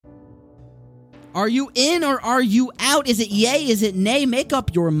Are you in or are you out? Is it yay? Is it nay? Make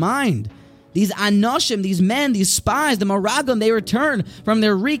up your mind. These anoshim, these men, these spies, the Meraglim, they return from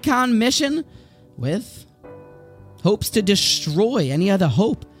their recon mission with hopes to destroy any other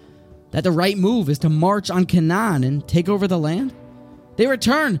hope that the right move is to march on Canaan and take over the land. They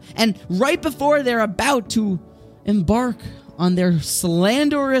return, and right before they're about to embark on their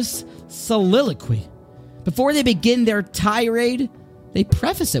slanderous soliloquy, before they begin their tirade, they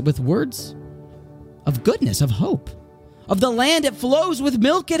preface it with words of goodness, of hope, of the land that flows with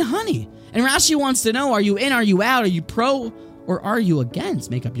milk and honey. And Rashi wants to know, are you in, are you out, are you pro, or are you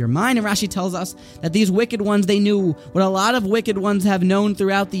against? Make up your mind. And Rashi tells us that these wicked ones, they knew what a lot of wicked ones have known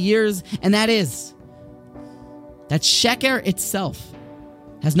throughout the years, and that is that Sheker itself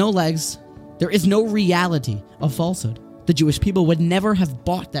has no legs. There is no reality of falsehood. The Jewish people would never have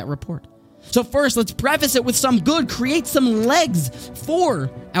bought that report. So first, let's preface it with some good, create some legs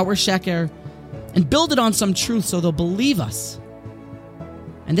for our Sheker, and build it on some truth so they'll believe us.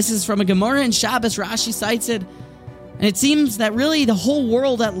 And this is from a Gemara in Shabbos. Rashi cites it. And it seems that really the whole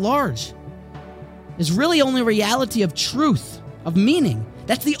world at large is really only a reality of truth, of meaning.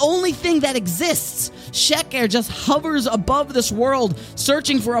 That's the only thing that exists. Sheker just hovers above this world,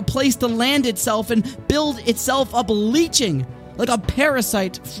 searching for a place to land itself and build itself up, leeching like a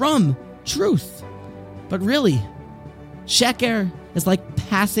parasite from truth. But really, Sheker is like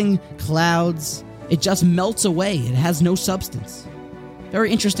passing clouds. It just melts away. It has no substance.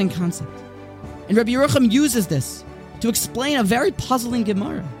 Very interesting concept. And Rabbi Yerucham uses this to explain a very puzzling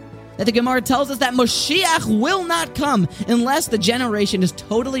Gemara. That the Gemara tells us that Moshiach will not come unless the generation is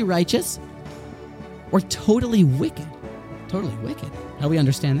totally righteous or totally wicked. Totally wicked. How do we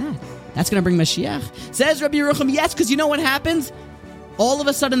understand that? That's going to bring Mashiach. Says Rabbi Yerucham, yes, because you know what happens? All of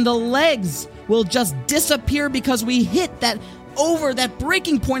a sudden the legs will just disappear because we hit that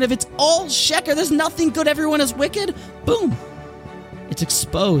breaking point of it's all Sheker. There's nothing good. Everyone is wicked. Boom. It's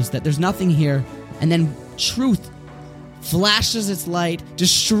exposed that there's nothing here. And then truth flashes its light,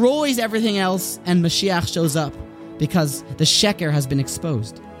 destroys everything else, and Mashiach shows up because the Sheker has been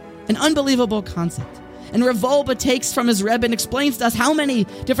exposed. An unbelievable concept. And Rav Wolbe takes from his Rebbe and explains to us how many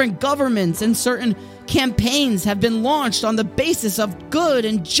different governments and certain campaigns have been launched on the basis of good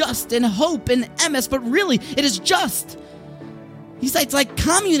and just and hope and emes, but really it is just. He cites like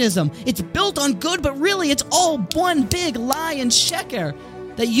communism. It's built on good, but really it's all one big lie and Sheker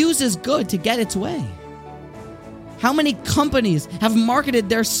that uses good to get its way. How many companies have marketed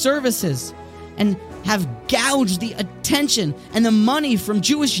their services and have gouged the attention and the money from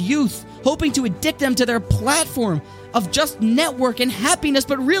Jewish youth, hoping to addict them to their platform of just network and happiness,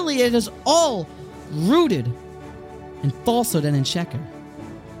 but really it is all rooted in falsehood and in Sheker.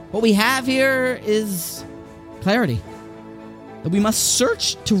 What we have here is clarity. That we must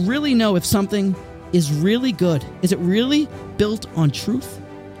search to really know if something is really good. Is it really built on truth?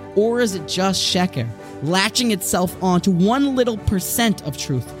 Or is it just Sheker, latching itself on to 1 little % of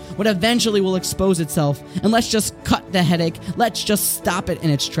truth, what eventually will expose itself? And let's just cut the headache. Let's just stop it in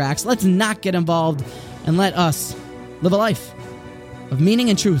its tracks. Let's not get involved and let us live a life of meaning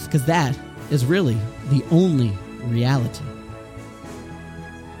and truth, because that is really the only reality.